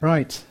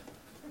Right.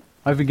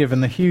 I've been given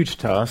the huge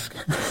task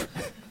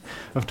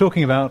of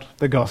talking about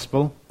the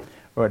gospel,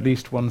 or at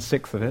least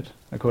 1/6 of it,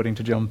 according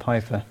to John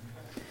Piper.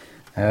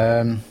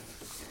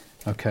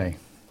 Okay.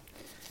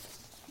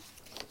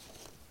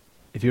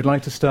 If you'd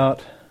like to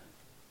start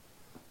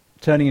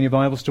turning in your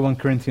Bibles to 1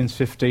 Corinthians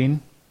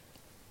 15.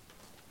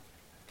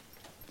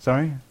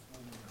 Sorry?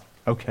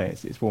 Okay,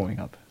 it's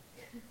warming up.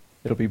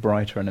 It'll be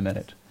brighter in a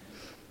minute.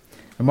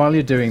 And while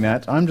you're doing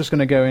that, I'm just going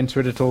to go into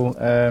a little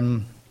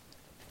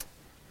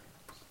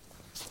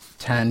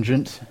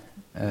tangent,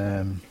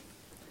 a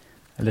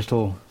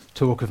little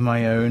talk of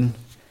my own,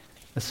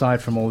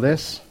 aside from all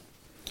this,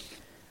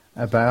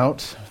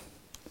 about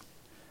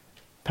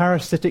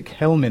parasitic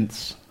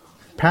helminths,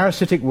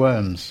 parasitic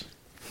worms.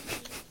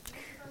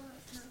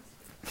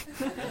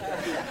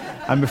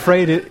 I'm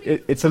afraid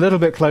it's a little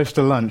bit close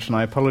to lunch, and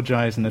I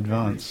apologize in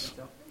advance.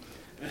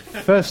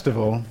 First of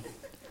all,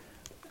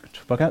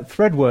 talk about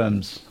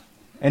threadworms,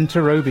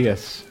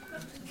 Enterobius.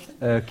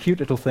 Cute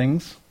little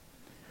things.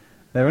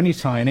 They're only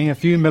tiny, a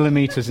few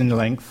millimeters in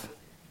length.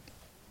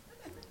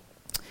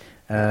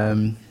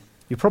 You're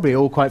probably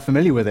all quite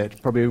familiar with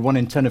it. Probably 1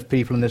 in 10 of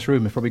people in this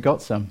room have probably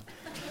got some.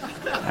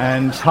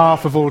 And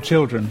half of all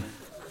children.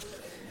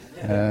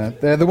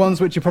 They're the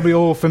ones which you're probably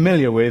all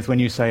familiar with when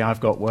you say,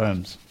 I've got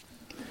worms.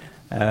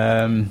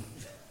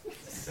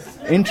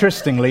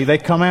 Interestingly, they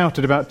come out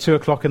at about 2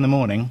 o'clock in the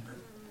morning.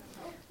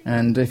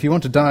 And if you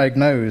want to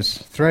diagnose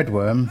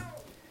threadworm,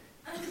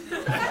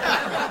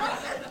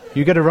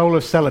 you get a roll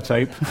of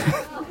sellotape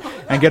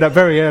and get up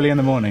very early in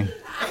the morning.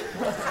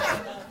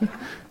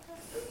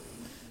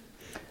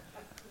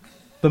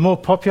 The more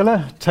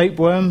popular,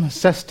 tapeworm,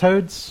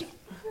 cestodes.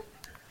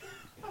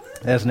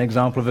 There's an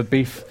example of a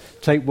beef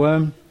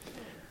tapeworm.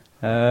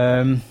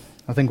 I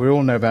think we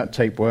all know about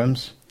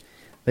tapeworms.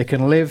 They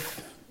can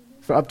live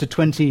for up to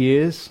 20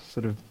 years,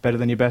 sort of better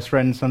than your best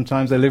friend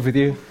sometimes. They live with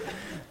you.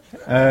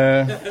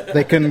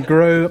 They can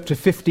grow up to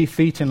 50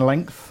 feet in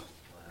length.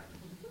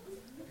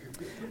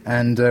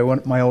 And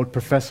my old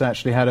professor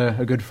actually had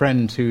a good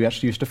friend who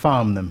actually used to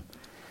farm them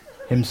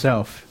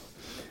himself.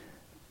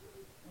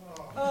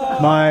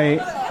 My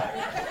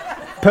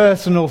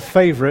personal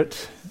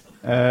favourite,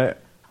 and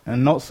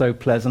not so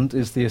pleasant,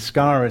 is the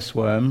Ascaris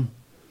worm,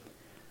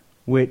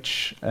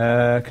 which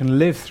can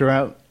live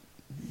throughout,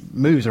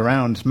 moves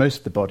around most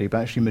of the body,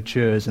 but actually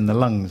matures in the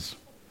lungs,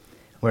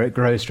 where it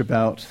grows to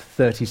about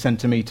 30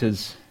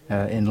 centimetres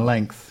in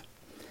length.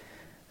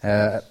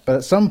 But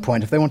at some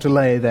point, if they want to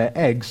lay their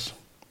eggs,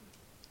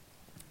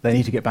 they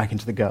need to get back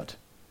into the gut.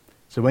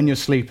 So when you're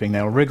sleeping,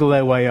 they'll wriggle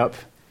their way up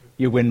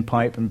your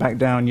windpipe and back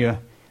down your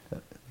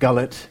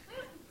gullet,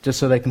 just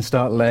so they can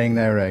start laying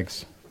their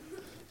eggs.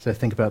 So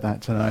think about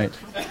that tonight.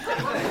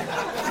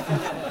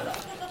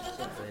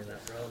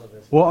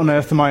 What on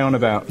earth am I on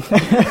about?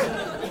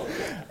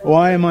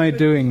 Why am I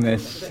doing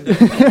this?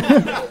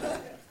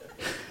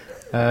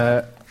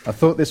 I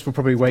thought this would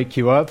probably wake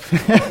you up,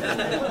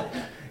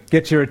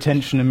 get your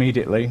attention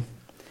immediately.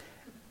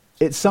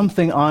 It's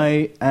something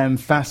I am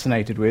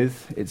fascinated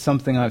with. It's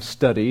something I've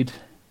studied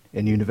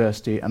in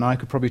university, and I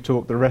could probably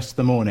talk the rest of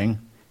the morning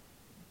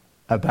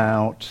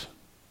about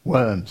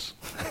worms.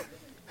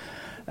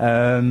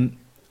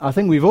 I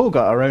think we've all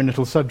got our own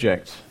little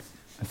subject.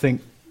 I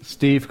think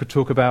Steve could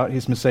talk about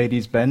his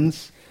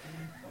Mercedes-Benz.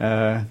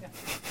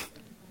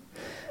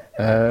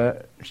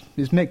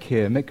 Is Mick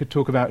here? Mick could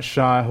talk about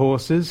Shire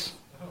horses,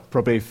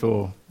 probably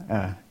for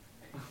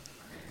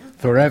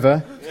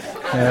forever.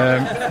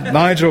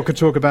 Nigel could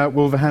talk about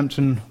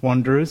Wolverhampton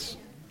Wanderers.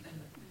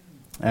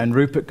 And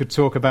Rupert could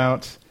talk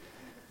about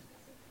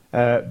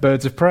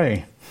birds of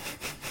prey.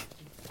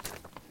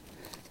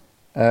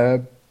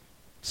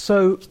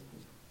 So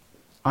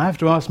I have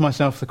to ask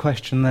myself the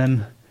question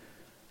then,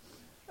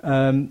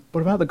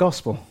 what about the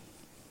gospel?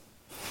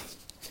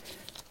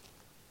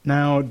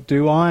 Now,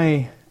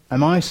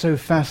 am I so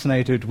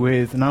fascinated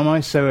with, and am I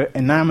so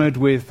enamored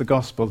with the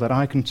gospel that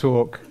I can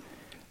talk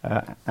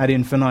ad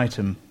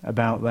infinitum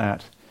about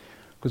that?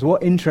 Because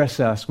what interests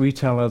us, we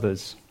tell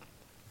others.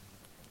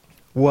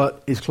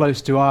 What is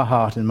close to our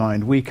heart and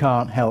mind, we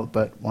can't help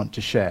but want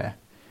to share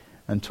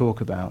and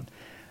talk about.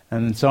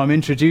 And so I'm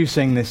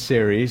introducing this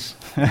series,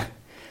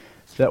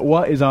 that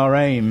what is our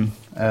aim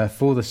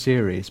for the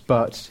series,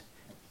 but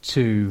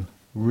to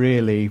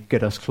really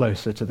get us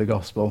closer to the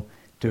gospel.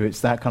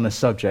 It's that kind of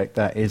subject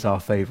that is our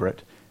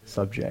favourite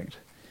subject.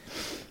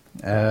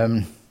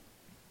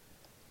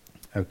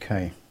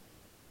 Okay.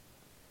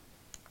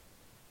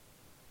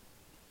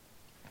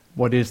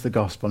 What is the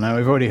gospel? Now,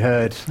 we've already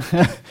heard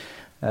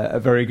a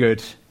very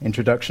good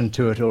introduction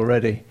to it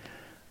already,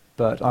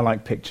 but I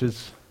like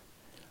pictures.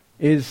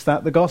 Is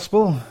that the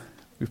gospel?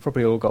 We've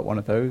probably all got one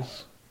of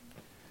those.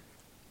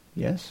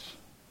 Yes?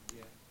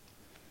 Yeah.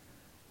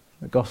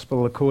 The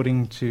gospel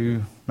according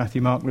to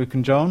Matthew, Mark, Luke,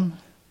 and John?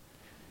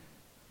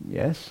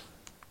 Yes.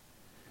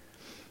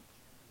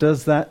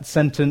 Does that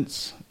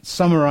sentence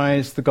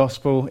summarize the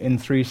gospel in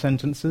 3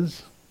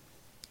 sentences?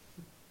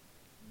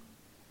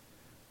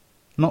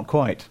 Not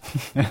quite.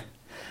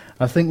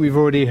 I think we've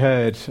already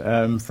heard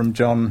from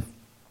John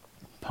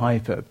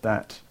Piper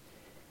that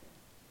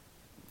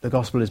the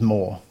gospel is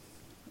more.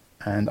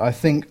 And I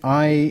think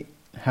I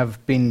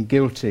have been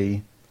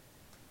guilty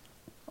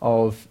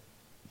of,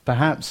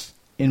 perhaps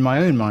in my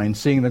own mind,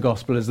 seeing the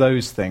gospel as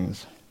those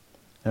things,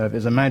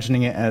 as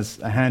imagining it as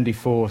a handy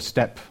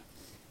 4-step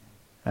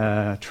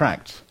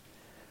tract.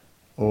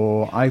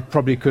 Or I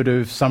probably could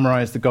have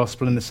summarized the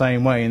gospel in the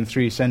same way in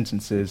 3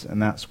 sentences,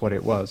 and that's what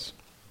it was.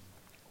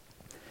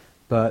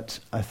 But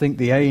I think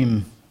the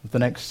aim of the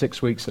next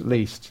 6 weeks at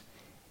least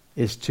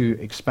is to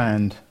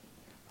expand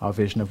our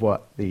vision of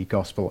what the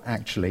gospel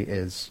actually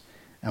is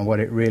and what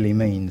it really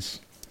means.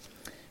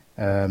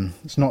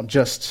 It's not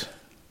just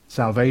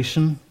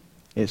salvation.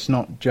 It's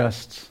not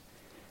just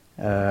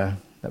that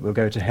we'll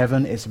go to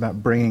heaven. It's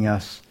about bringing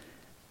us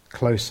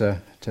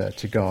closer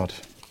to God.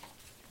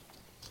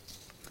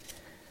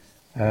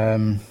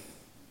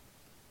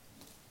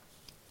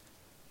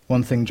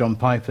 One thing John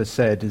Piper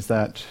said is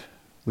that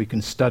we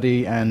can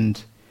study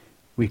and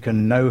we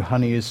can know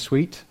honey is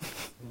sweet.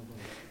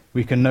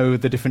 We can know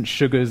the different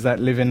sugars that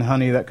live in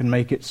honey that can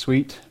make it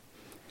sweet.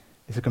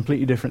 It's a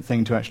completely different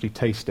thing to actually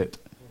taste it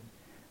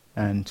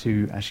and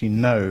to actually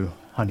know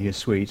honey is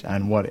sweet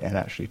and what it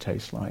actually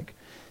tastes like.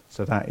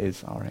 So that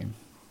is our aim.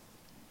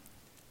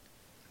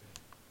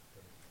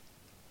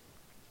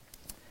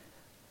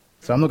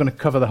 So I'm not going to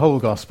cover the whole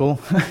gospel.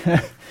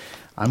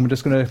 I'm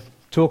just going to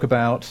talk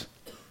about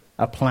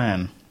a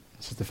plan.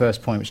 This is the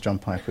first point which John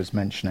Piper was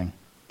mentioning.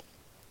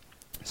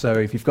 So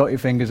if you've got your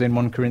fingers in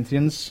 1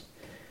 Corinthians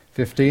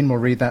 15, we'll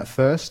read that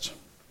first.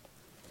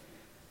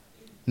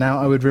 Now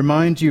I would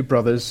remind you,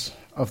 brothers,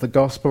 of the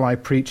gospel I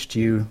preached to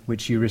you,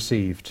 which you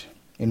received,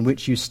 in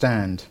which you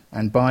stand,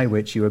 and by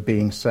which you are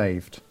being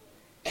saved,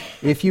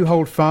 if you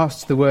hold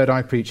fast to the word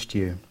I preached to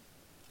you,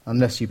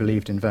 unless you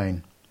believed in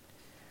vain.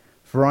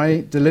 For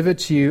I delivered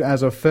to you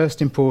as of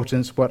first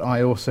importance what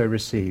I also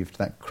received,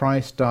 that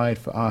Christ died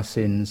for our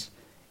sins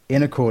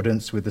in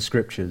accordance with the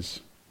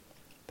Scriptures,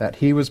 that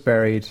he was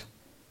buried,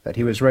 that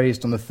he was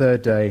raised on the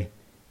 3rd day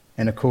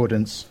in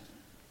accordance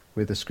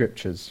with the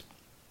Scriptures.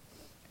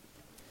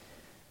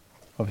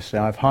 Obviously,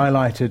 I've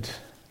highlighted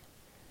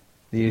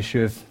the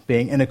issue of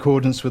being in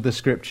accordance with the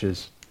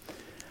Scriptures.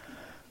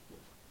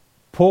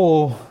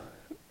 Paul,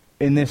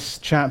 in this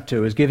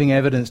chapter, is giving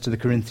evidence to the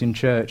Corinthian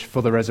church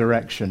for the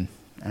resurrection.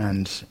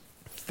 And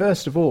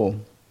first of all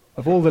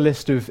the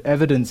list of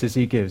evidences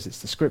he gives,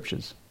 it's the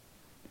Scriptures,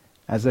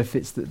 as if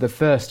it's the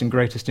first and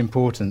greatest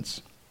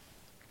importance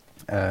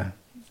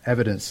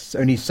evidence.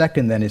 Only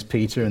second then is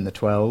Peter and the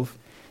 12,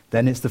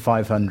 then it's the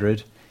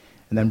 500,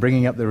 and then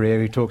bringing up the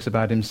rear he talks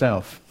about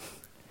himself.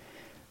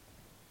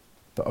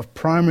 But of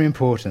primary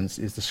importance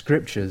is the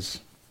Scriptures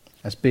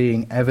as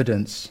being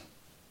evidence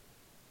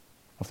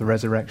of the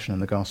resurrection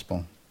and the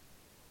gospel.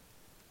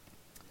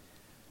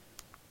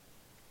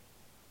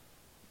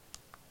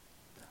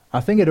 I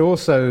think it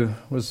also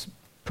was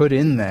put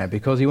in there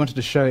because he wanted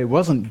to show it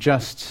wasn't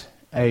just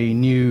a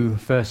new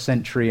first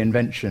century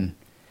invention,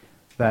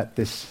 that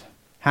this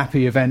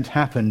happy event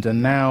happened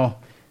and now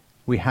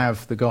we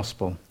have the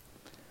gospel.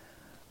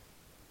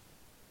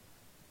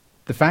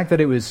 The fact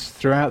that it was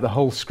throughout the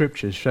whole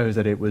Scriptures shows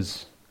that it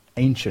was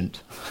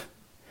ancient,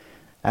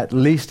 at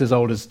least as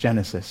old as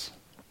Genesis.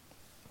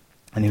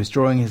 And he was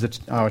drawing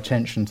our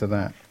attention to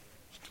that.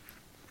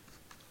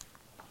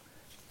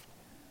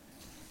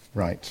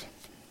 Right.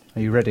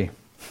 Are you ready?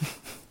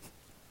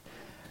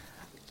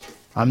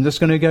 I'm just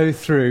going to go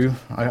through,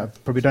 I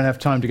probably don't have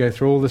time to go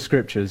through all the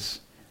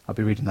Scriptures, I'll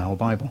be reading the whole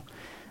Bible,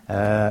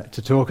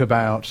 to talk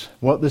about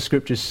what the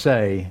Scriptures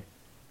say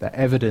that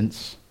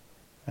evidence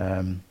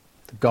the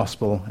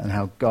gospel and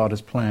how God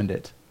has planned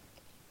it.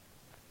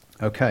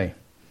 Okay,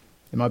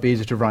 it might be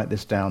easier to write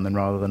this down than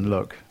rather than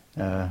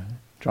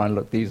try and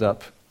look these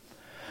up.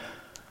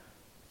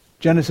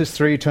 Genesis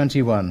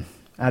 3:21,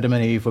 Adam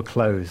and Eve were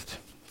clothed.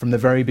 From the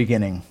very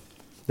beginning,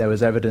 there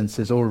was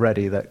evidences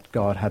already that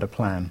God had a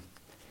plan.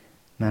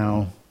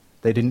 Now,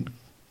 they didn't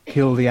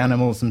kill the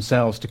animals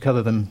themselves to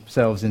cover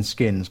themselves in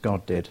skins,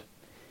 God did.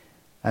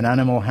 An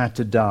animal had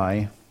to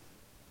die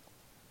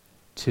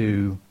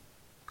to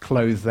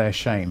clothe their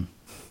shame.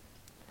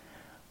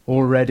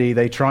 Already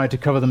they tried to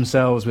cover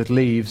themselves with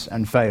leaves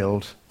and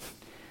failed.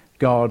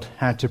 God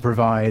had to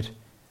provide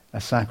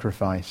a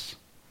sacrifice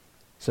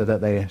so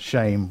that their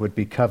shame would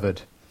be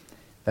covered.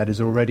 That is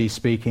already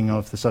speaking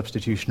of the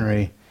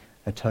substitutionary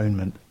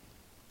atonement.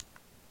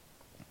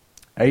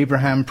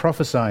 Abraham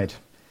prophesied,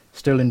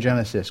 still in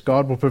Genesis,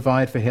 God will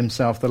provide for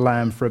himself the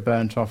lamb for a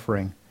burnt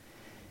offering.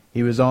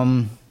 He was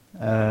on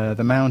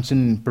the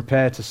mountain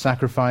prepared to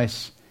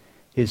sacrifice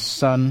his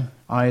son,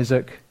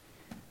 Isaac,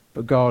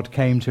 but God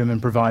came to him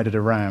and provided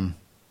a ram.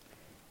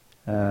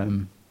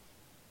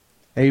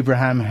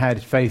 Abraham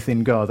had faith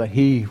in God that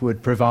he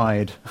would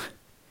provide,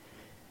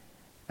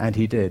 and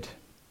he did.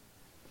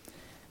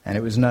 And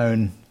it was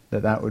known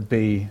that that would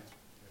be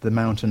the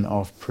mountain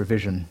of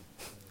provision.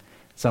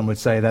 Some would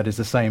say that is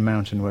the same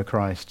mountain where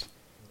Christ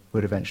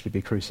would eventually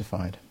be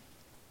crucified.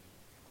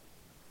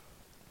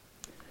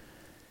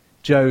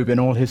 Job, in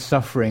all his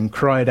suffering,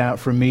 cried out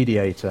for a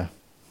mediator.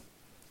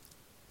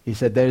 He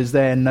said, there is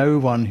there no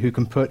one who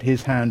can put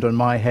his hand on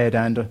my head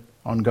and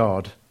on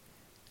God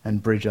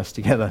and bridge us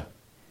together,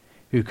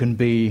 who can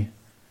be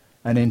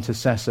an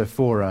intercessor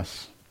for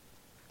us.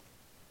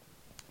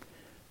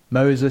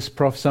 Moses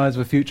prophesies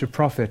of a future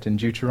prophet in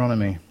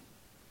Deuteronomy.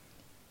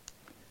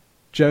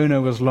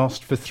 Jonah was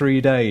lost for 3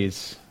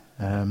 days,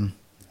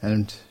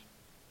 and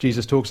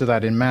Jesus talks of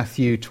that in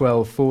Matthew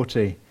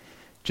 12:40.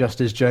 Just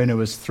as Jonah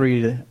was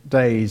 3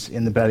 days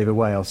in the belly of a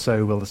whale,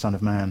 so will the Son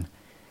of Man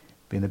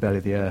be in the belly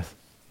of the earth.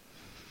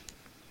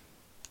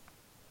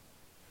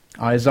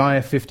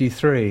 Isaiah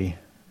 53.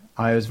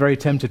 I was very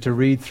tempted to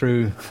read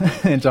through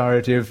the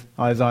entirety of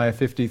Isaiah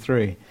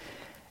 53.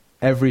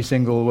 Every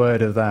single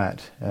word of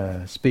that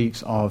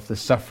speaks of the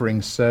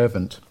suffering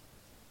servant,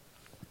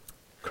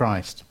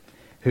 Christ,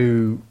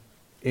 who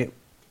it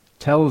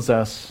tells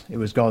us it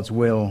was God's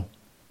will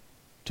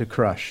to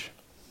crush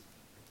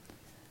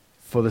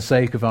for the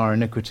sake of our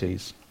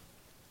iniquities,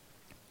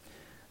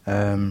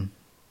 and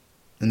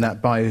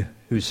that by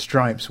whose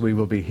stripes we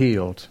will be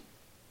healed.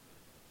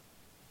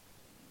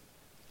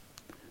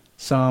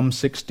 Psalm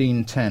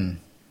 16:10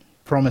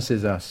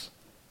 promises us,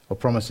 or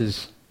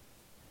promises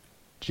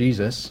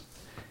Jesus,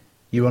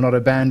 you will not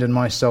abandon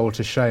my soul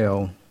to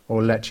Sheol,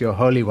 or let your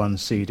Holy One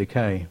see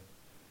decay.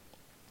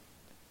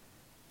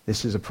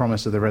 This is a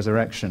promise of the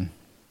resurrection.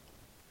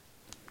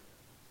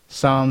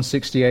 Psalm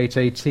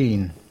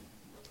 68:18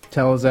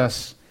 tells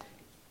us,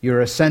 you're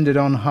ascended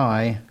on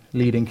high,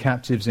 leading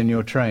captives in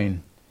your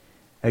train.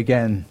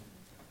 Again,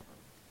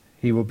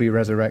 he will be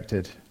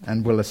resurrected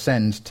and will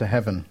ascend to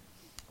heaven.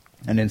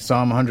 And in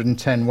Psalm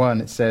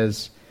 110:1 it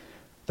says,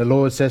 the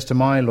Lord says to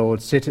my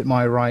Lord, sit at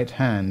my right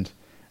hand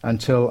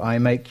until I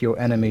make your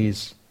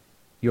enemies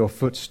your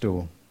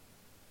footstool.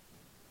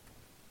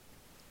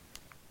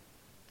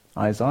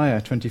 Isaiah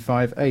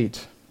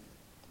 25:8,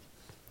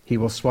 he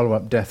will swallow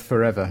up death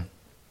forever,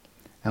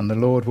 and the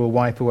Lord will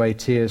wipe away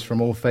tears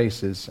from all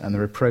faces, and the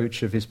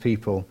reproach of his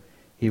people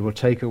he will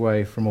take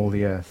away from all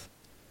the earth,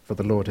 for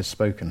the Lord has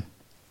spoken.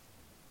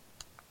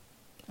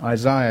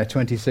 Isaiah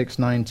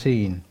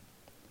 26:19,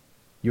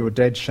 your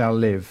dead shall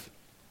live,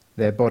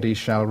 their bodies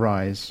shall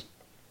rise.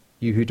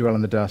 You who dwell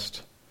in the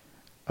dust,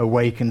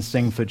 awake and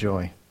sing for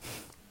joy.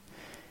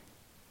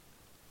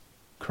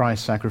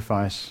 Christ's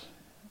sacrifice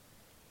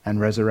and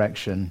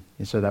resurrection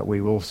is so that we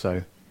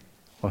also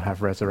will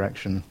have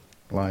resurrection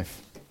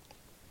life.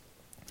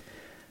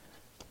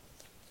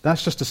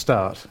 That's just a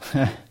start,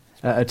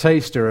 a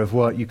taster of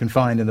what you can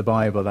find in the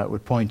Bible that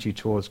would point you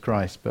towards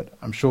Christ. But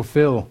I'm sure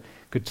Phil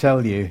could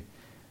tell you,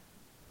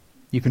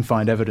 you can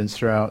find evidence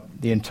throughout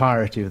the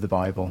entirety of the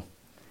Bible.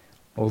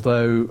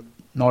 Although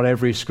not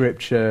every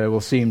scripture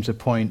will seem to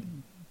point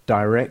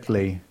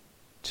directly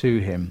to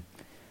him,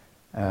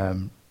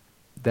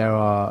 there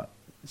are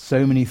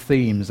so many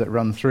themes that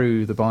run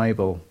through the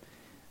Bible.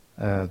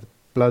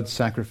 Blood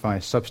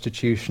sacrifice,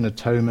 substitution,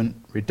 atonement,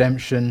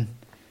 redemption,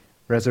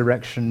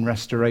 resurrection,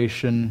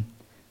 restoration,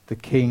 the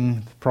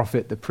king, the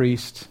prophet, the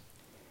priest.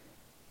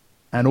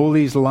 And all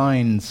these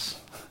lines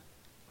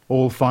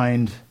all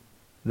find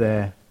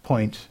their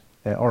point,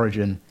 their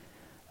origin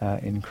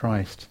in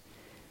Christ.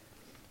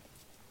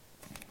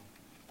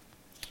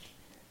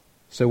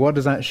 So what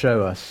does that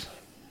show us?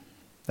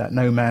 That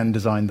no man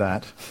designed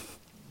that.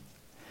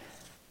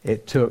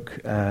 It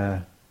took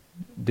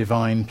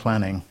divine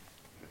planning.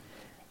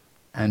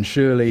 And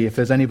surely if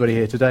there's anybody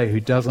here today who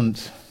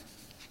doesn't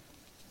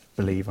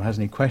believe or has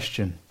any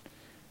question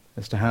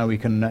as to how we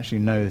can actually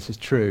know this is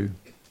true,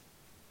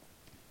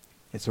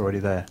 it's already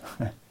there.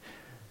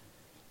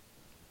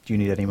 Do you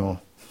need any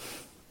more?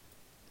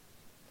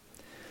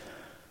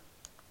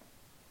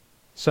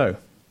 So,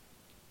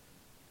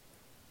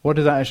 what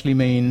does that actually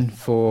mean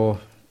for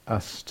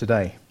us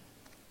today?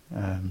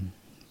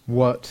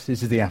 This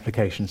is the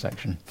application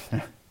section.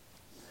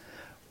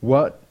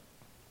 What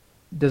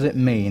does it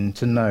mean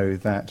to know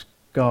that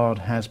God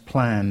has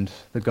planned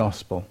the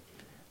gospel,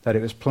 that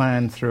it was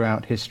planned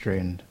throughout history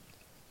and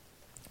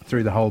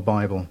through the whole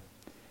Bible?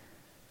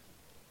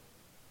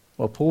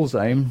 Well, Paul's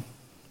aim,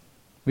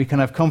 we can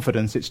have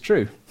confidence it's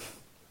true.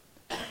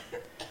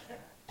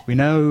 We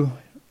know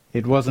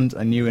it wasn't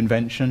a new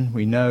invention.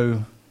 We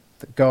know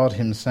that God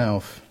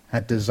himself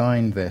had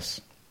designed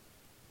this.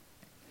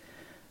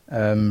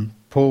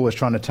 Paul was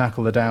trying to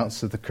tackle the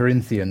doubts of the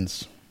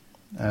Corinthians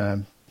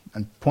and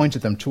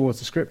pointed them towards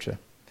the Scripture.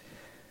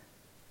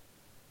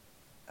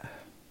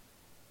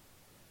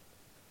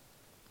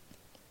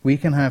 We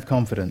can have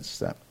confidence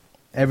that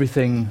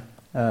everything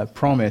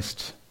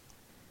promised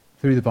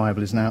through the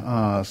Bible is now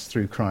ours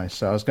through Christ.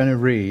 So I was going to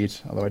read,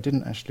 although I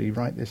didn't actually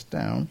write this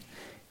down.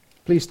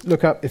 Please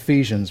look up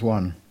Ephesians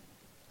 1.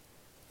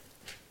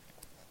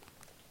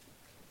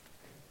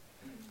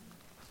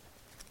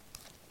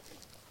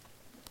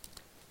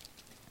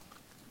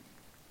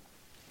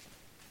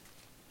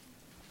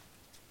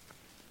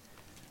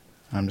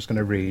 I'm just going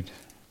to read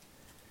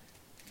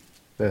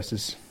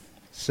verses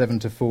 7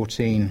 to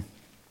 14.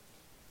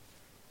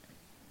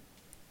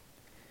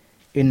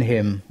 In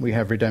him we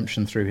have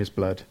redemption through his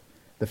blood,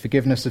 the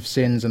forgiveness of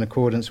sins in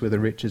accordance with the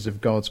riches of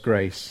God's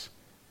grace,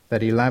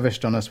 that he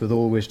lavished on us with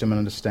all wisdom and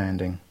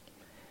understanding.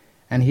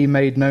 And he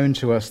made known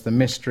to us the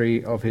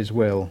mystery of his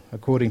will,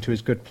 according to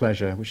his good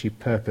pleasure, which he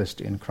purposed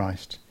in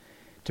Christ,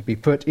 to be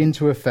put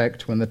into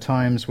effect when the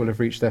times will have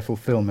reached their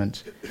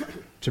fulfillment,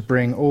 to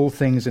bring all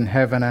things in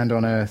heaven and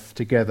on earth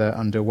together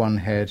under one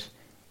head,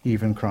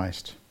 even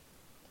Christ.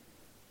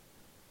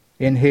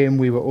 In him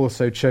we were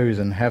also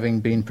chosen, having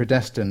been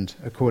predestined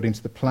according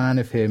to the plan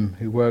of him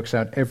who works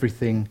out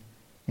everything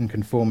in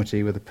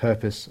conformity with the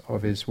purpose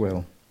of his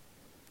will,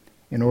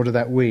 in order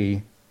that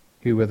we,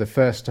 who were the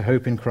first to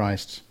hope in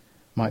Christ,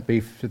 might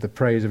be to the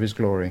praise of his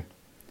glory.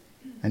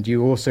 And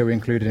you also were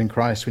included in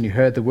Christ when you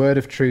heard the word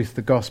of truth,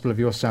 the gospel of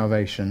your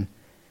salvation.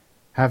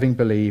 Having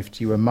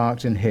believed, you were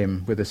marked in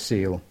him with a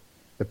seal,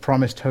 the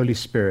promised Holy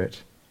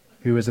Spirit,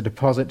 who is a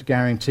deposit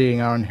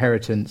guaranteeing our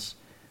inheritance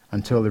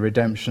until the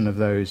redemption of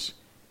those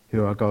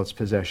who are God's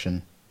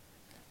possession,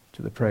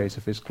 to the praise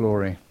of his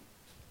glory.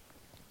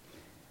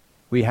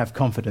 We have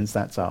confidence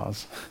that's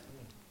ours.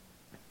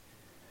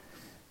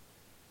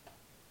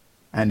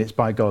 And it's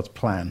by God's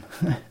plan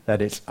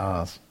that it's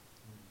ours.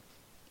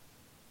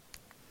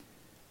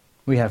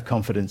 We have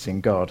confidence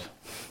in God.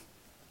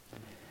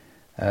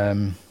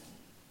 I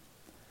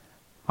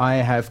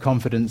have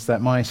confidence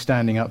that my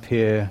standing up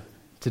here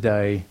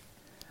today,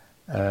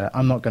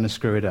 I'm not going to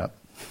screw it up.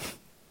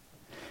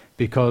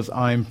 Because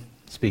I'm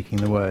speaking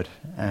the word,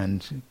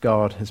 and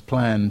God has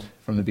planned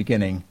from the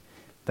beginning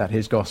that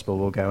his gospel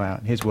will go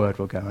out, his word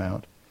will go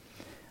out.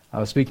 I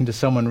was speaking to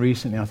someone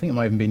recently, I think it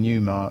might even be you,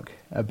 Mark,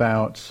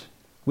 about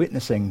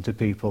witnessing to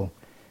people,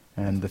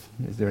 and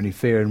is there any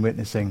fear in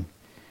witnessing?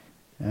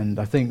 And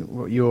I think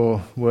what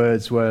your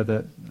words were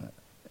that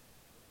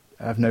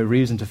I have no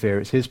reason to fear,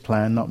 it's his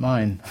plan, not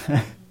mine.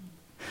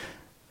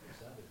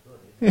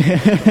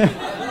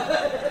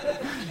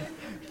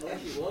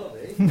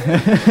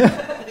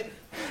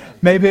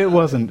 Maybe it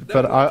wasn't,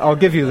 but I'll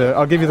give you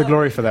the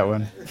glory for that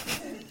one.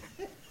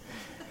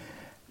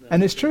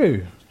 And it's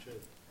true.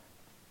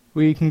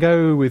 We can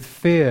go with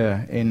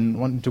fear in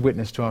wanting to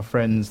witness to our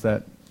friends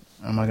that,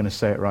 am I going to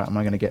say it right? Am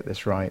I going to get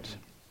this right?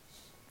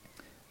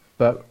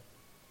 But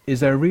is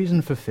there a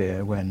reason for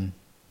fear when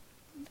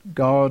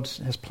God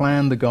has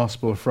planned the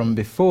gospel from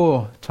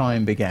before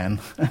time began?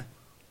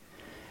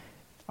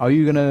 Are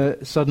you going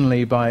to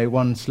suddenly, by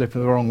one slip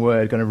of the wrong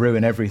word, going to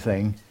ruin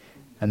everything?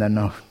 And then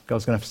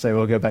God's going to have to say,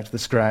 well, go back to the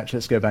scratch.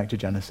 Let's go back to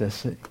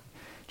Genesis.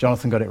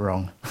 Jonathan got it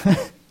wrong.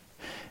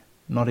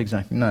 Not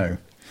exactly, no.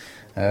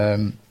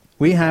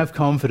 We have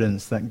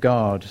confidence that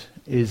God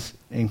is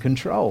in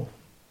control.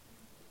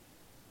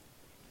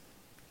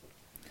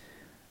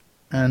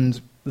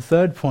 And the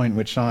third point,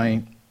 which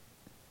I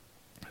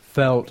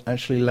felt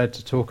actually led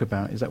to talk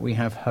about, is that we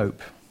have hope.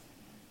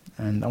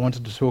 And I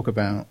wanted to talk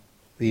about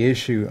the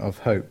issue of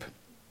hope.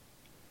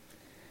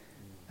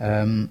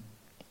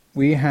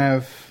 We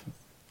have,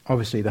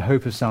 obviously, the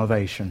hope of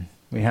salvation.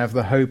 We have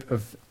the hope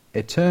of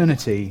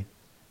eternity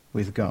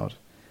with God.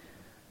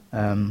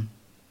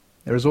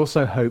 There is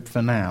also hope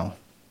for now,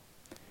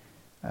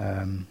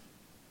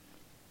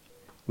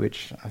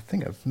 which I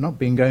think I've not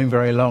been going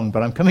very long,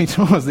 but I'm coming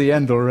towards the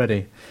end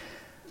already.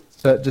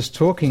 So just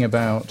talking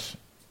about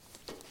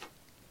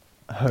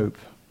hope.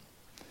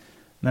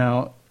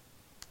 Now,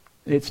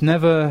 it's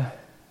never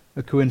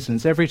a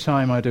coincidence. Every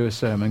time I do a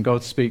sermon,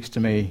 God speaks to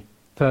me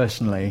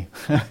personally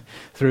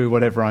through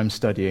whatever I'm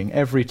studying.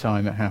 Every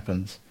time it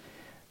happens.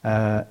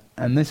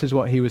 And this is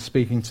what he was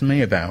speaking to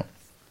me about.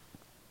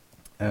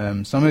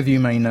 Some of you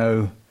may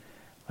know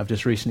I've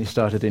just recently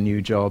started a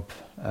new job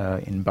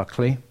in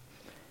Buckley,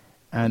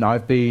 and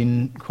I've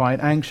been quite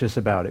anxious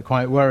about it,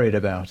 quite worried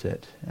about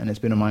it, and it's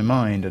been on my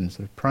mind and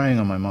sort of preying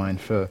on my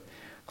mind for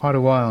quite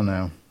a while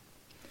now,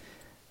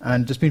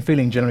 and just been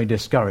feeling generally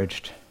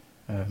discouraged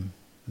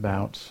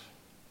about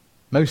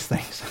most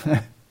things.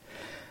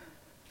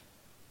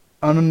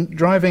 I'm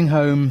driving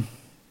home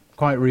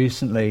quite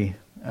recently.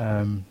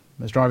 I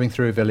was driving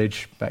through a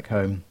village back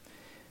home,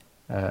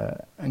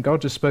 and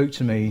God just spoke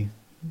to me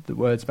the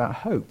words about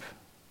hope.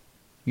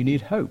 You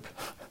need hope.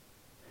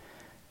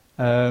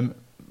 I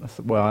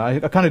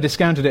kind of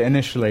discounted it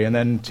initially, and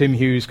then Tim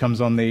Hughes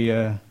comes on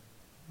the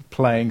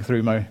playing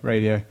through my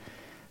radio,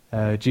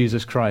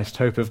 Jesus Christ,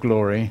 hope of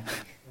glory.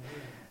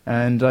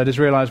 And I just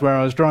realised where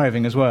I was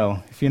driving as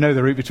well. If you know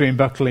the route between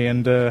Buckley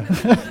and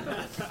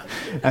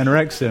and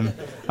Wrexham,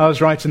 I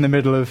was right in the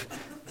middle of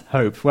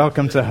hope.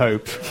 Welcome to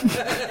hope.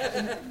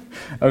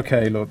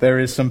 Okay, Lord, there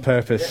is some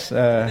purpose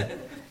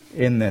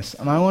in this.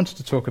 And I wanted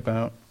to talk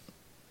about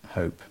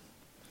hope.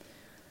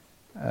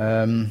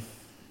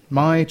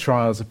 My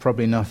trials are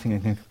probably nothing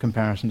in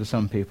comparison to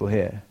some people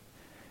here.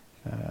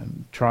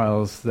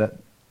 Trials that,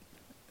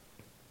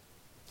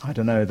 I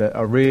don't know, that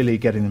are really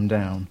getting them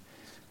down.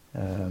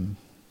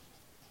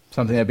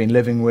 Something they've been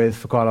living with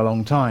for quite a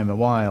long time, a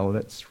while,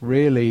 that's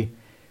really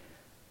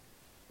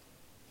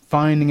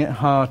finding it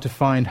hard to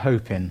find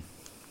hope in.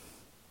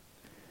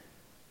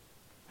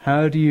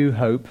 How do you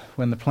hope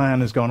when the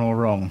plan has gone all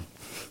wrong?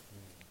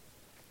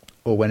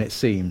 Or when it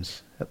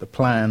seems that the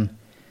plan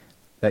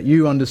that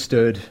you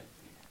understood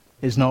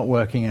is not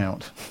working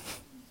out?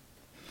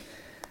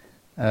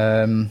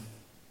 A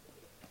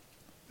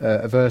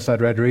verse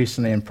I'd read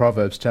recently in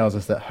Proverbs tells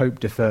us that hope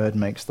deferred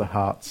makes the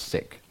heart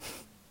sick.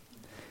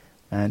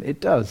 And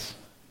it does.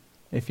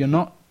 If you're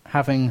not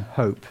having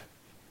hope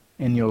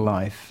in your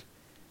life,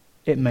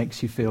 it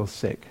makes you feel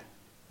sick.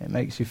 It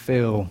makes you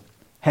feel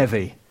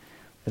heavy.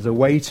 There's a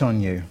weight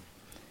on you.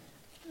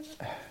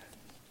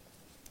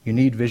 You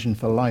need vision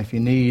for life. You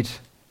need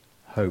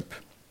hope.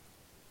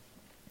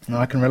 And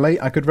I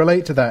could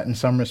relate to that in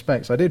some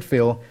respects. I did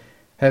feel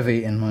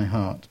heavy in my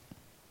heart.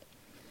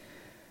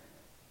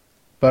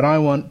 But I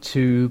want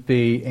to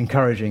be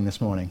encouraging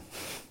this morning.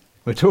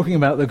 We're talking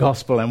about the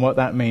gospel and what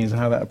that means and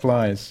how that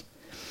applies.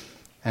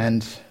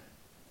 And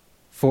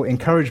for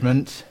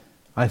encouragement,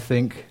 I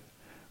think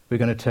we're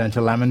going to turn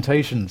to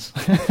Lamentations.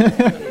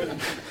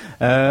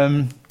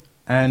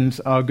 And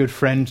our good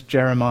friend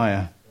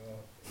Jeremiah,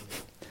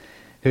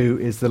 who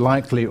is the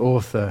likely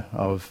author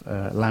of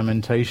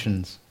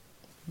Lamentations.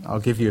 I'll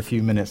give you a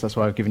few minutes, that's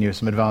why I've given you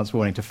some advance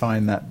warning to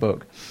find that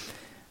book.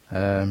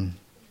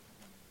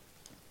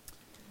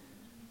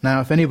 Now,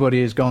 if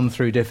anybody has gone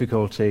through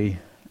difficulty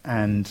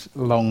and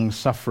long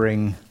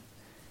suffering,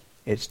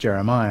 it's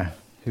Jeremiah,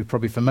 who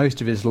probably for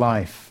most of his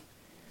life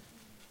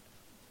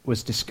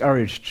was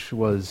discouraged,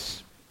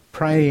 was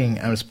praying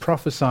and was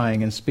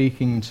prophesying and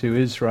speaking to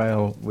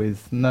Israel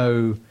with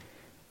no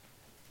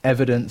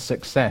evident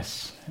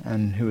success,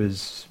 and who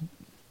was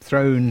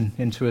thrown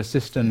into a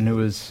cistern, who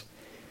was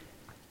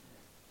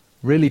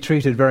really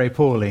treated very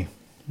poorly.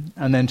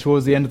 And then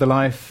towards the end of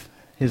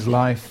his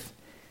life,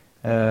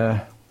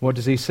 what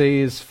does he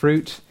see as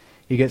fruit?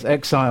 He gets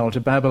exiled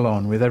to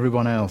Babylon with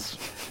everyone else.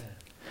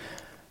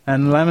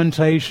 And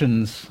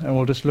Lamentations, and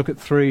we'll just look at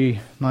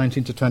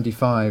 3:19 to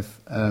 25,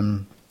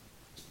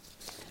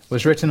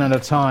 was written at a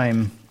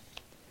time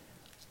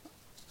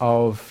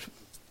of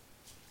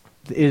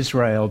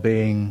Israel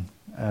being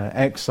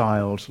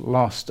exiled,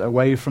 lost,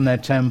 away from their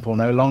temple,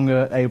 no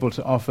longer able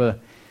to offer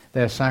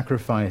their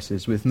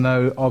sacrifices, with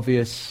no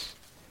obvious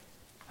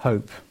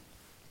hope.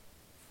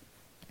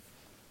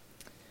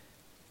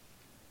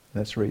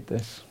 Let's read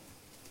this.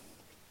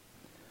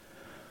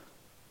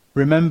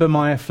 Remember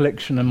my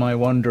affliction and my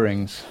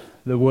wanderings,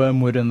 the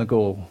wormwood and the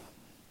gall.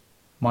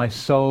 My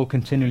soul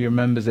continually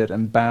remembers it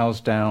and bows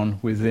down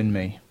within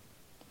me.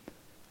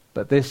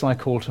 But this I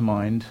call to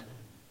mind,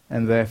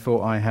 and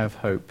therefore I have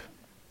hope.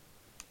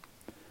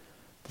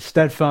 The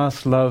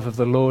steadfast love of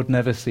the Lord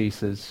never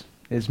ceases.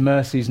 His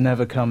mercies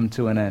never come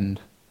to an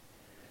end.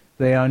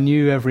 They are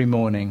new every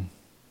morning.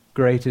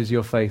 Great is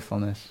your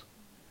faithfulness.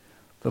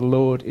 The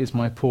Lord is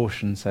my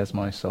portion, says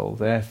my soul.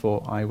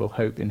 Therefore I will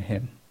hope in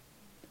him.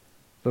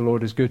 The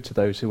Lord is good to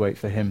those who wait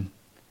for him,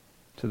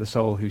 to the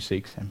soul who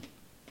seeks him.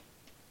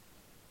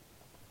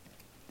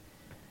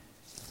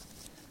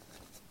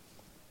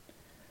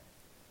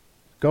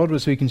 God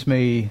was speaking to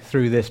me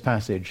through this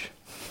passage.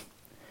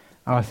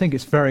 And I think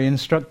it's very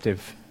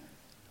instructive.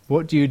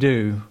 What do you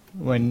do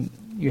when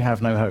you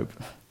have no hope,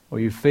 or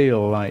you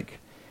feel like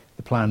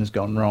the plan has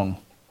gone wrong?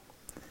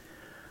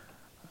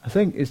 I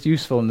think it's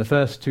useful in the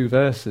first two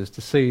verses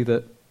to see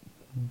that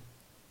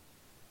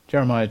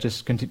Jeremiah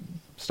just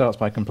starts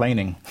by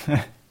complaining.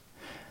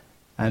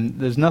 And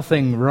there's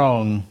nothing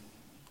wrong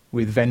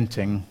with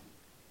venting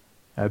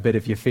a bit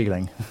of your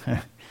feeling,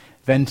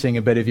 venting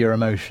a bit of your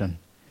emotion.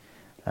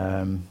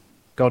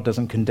 God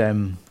doesn't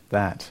condemn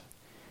that.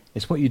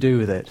 It's what you do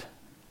with it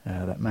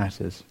that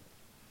matters.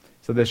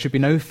 So there should be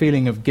no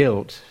feeling of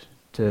guilt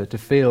to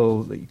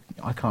feel that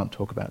I can't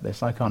talk about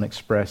this, I can't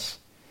express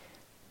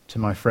to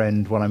my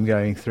friend what I'm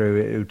going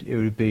through, it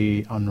would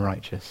be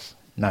unrighteous.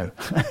 No,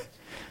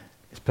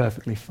 it's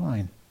perfectly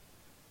fine.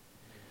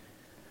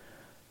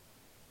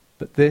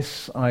 But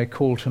this I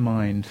call to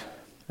mind,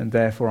 and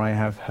therefore I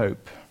have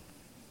hope.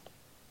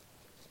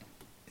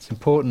 It's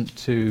important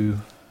to,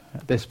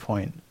 at this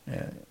point,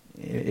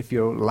 if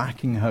you're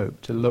lacking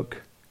hope, to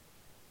look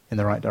in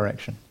the right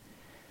direction.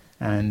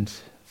 And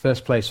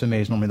first place for me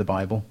is normally the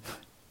Bible.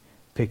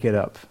 Pick it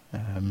up.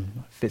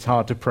 If it's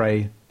hard to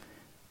pray,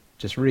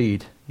 just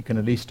read. You can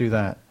at least do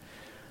that.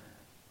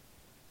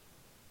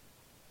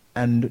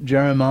 And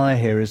Jeremiah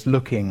here is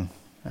looking,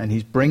 and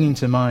he's bringing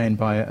to mind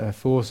by a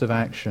force of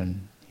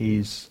action.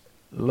 He's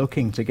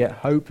looking to get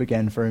hope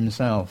again for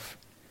himself.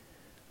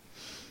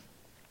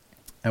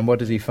 And what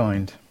does he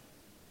find?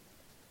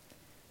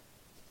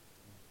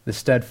 The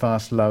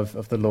steadfast love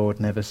of the Lord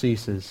never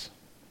ceases.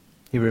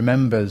 He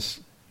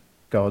remembers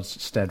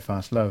God's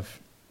steadfast love.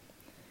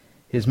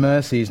 His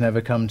mercies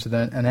never come to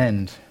an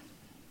end.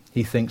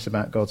 He thinks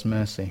about God's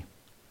mercy.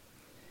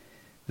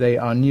 They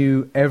are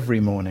new every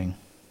morning.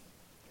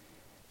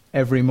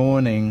 Every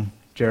morning,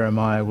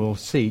 Jeremiah will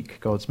seek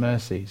God's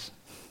mercies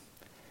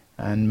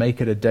and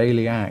make it a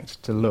daily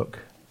act to look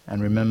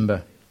and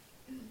remember.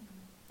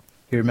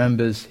 He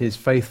remembers his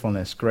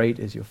faithfulness. Great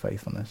is your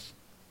faithfulness.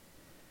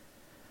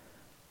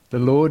 The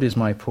Lord is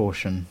my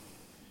portion.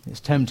 It's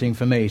tempting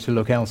for me to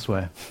look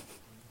elsewhere.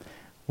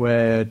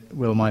 Where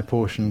will my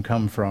portion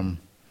come from?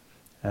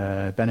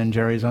 Ben and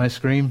Jerry's ice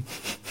cream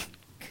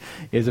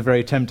is a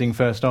very tempting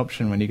first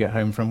option when you get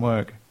home from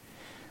work.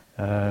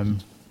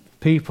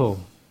 people,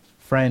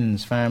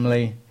 friends,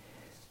 family,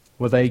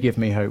 will they give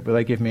me hope? Will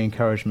they give me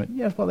encouragement?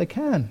 Yes, well, they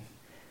can.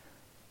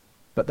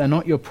 But they're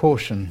not your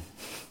portion.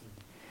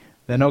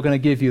 They're not going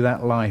to give you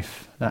that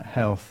life, that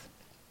health.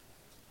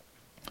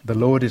 The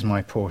Lord is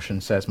my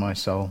portion, says my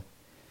soul.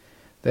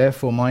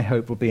 Therefore my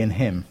hope will be in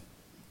him,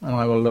 and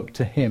I will look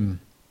to him.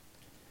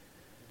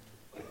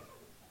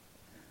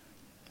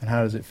 And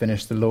how does it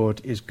finish? The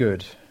Lord is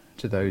good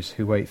to those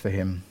who wait for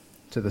him,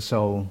 to the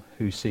soul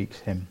who seeks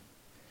him.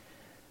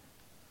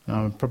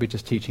 Now, I'm probably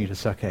just teaching you to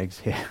suck eggs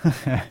here.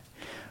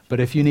 But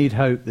if you need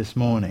hope this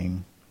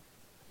morning,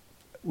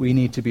 we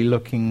need to be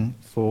looking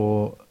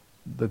for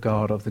the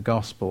God of the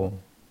gospel,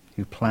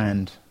 who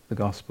planned the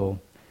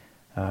gospel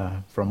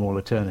from all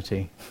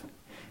eternity,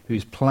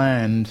 who's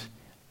planned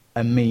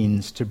a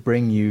means to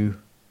bring you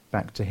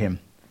back to him.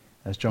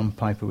 As John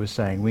Piper was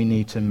saying, we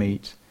need to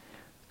meet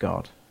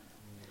God.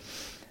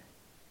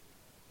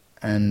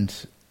 And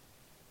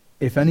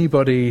if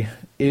anybody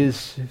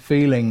is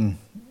feeling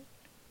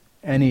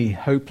any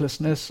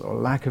hopelessness or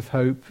lack of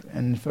hope,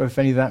 and if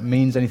any of that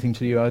means anything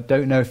to you, I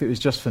don't know if it was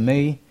just for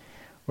me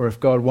or if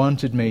God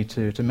wanted me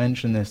to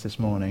mention this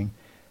morning,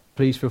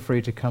 please feel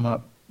free to come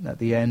up at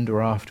the end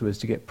or afterwards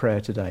to get prayer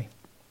today.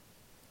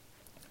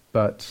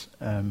 But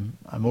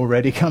I'm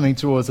already coming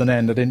towards an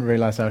end. I didn't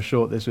realize how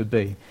short this would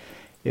be.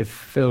 If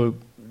Phil,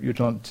 you'd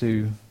want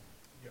to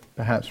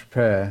perhaps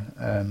prepare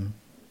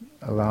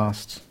a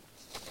last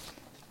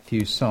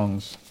few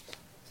songs,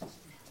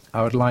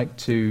 I would like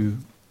to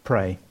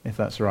pray, if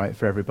that's all right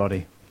for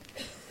everybody.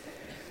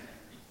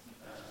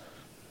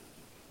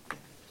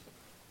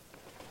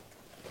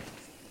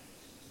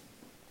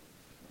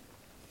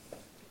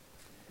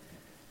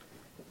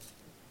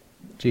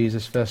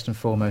 Jesus, first and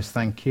foremost,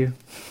 thank you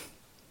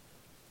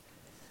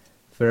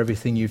for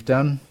everything you've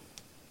done.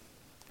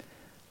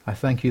 I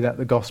thank you that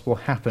the gospel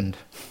happened.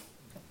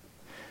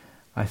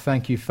 I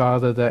thank you,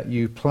 Father, that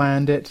you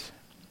planned it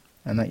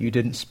and that you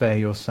didn't spare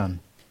your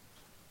Son.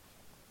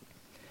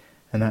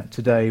 And that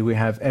today we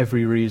have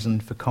every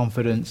reason for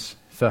confidence,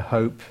 for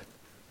hope.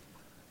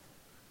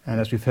 And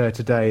as we've heard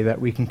today,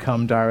 that we can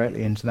come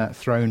directly into that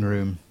throne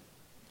room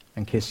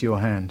and kiss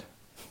your hand.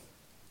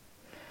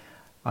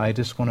 I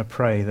just want to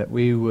pray that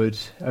we would,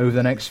 over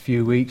the next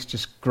few weeks,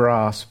 just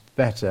grasp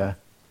better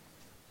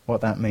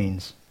what that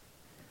means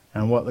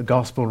and what the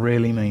gospel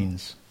really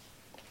means.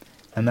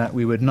 And that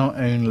we would not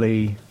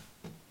only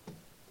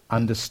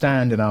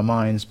understand in our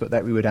minds, but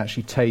that we would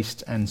actually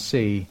taste and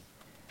see,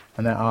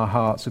 and that our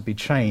hearts would be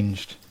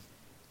changed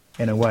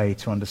in a way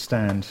to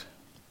understand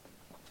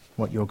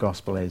what your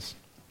gospel is.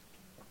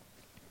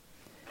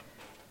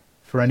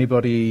 For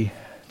anybody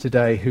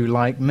today who,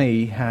 like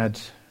me,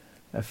 had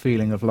a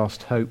feeling of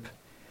lost hope,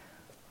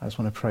 I just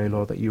want to pray,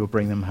 Lord, that you will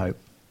bring them hope,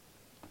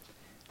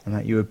 and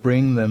that you would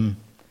bring them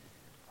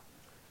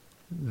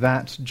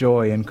that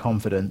joy and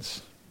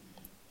confidence,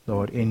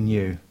 Lord, in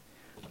you.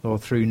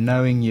 Lord, through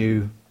knowing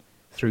you,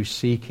 through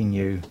seeking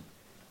you,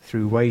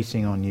 through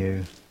waiting on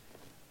you,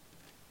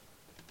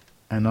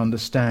 and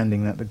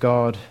understanding that the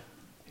God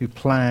who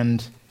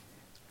planned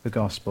the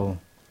gospel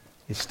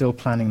is still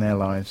planning their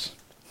lives,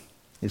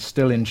 is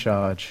still in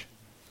charge,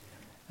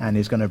 and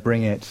is going to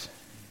bring it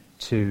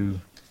to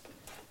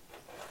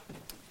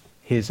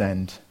his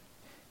end,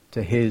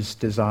 to his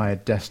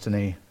desired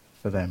destiny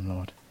for them,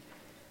 Lord.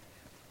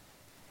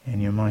 In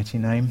your mighty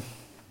name,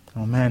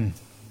 amen.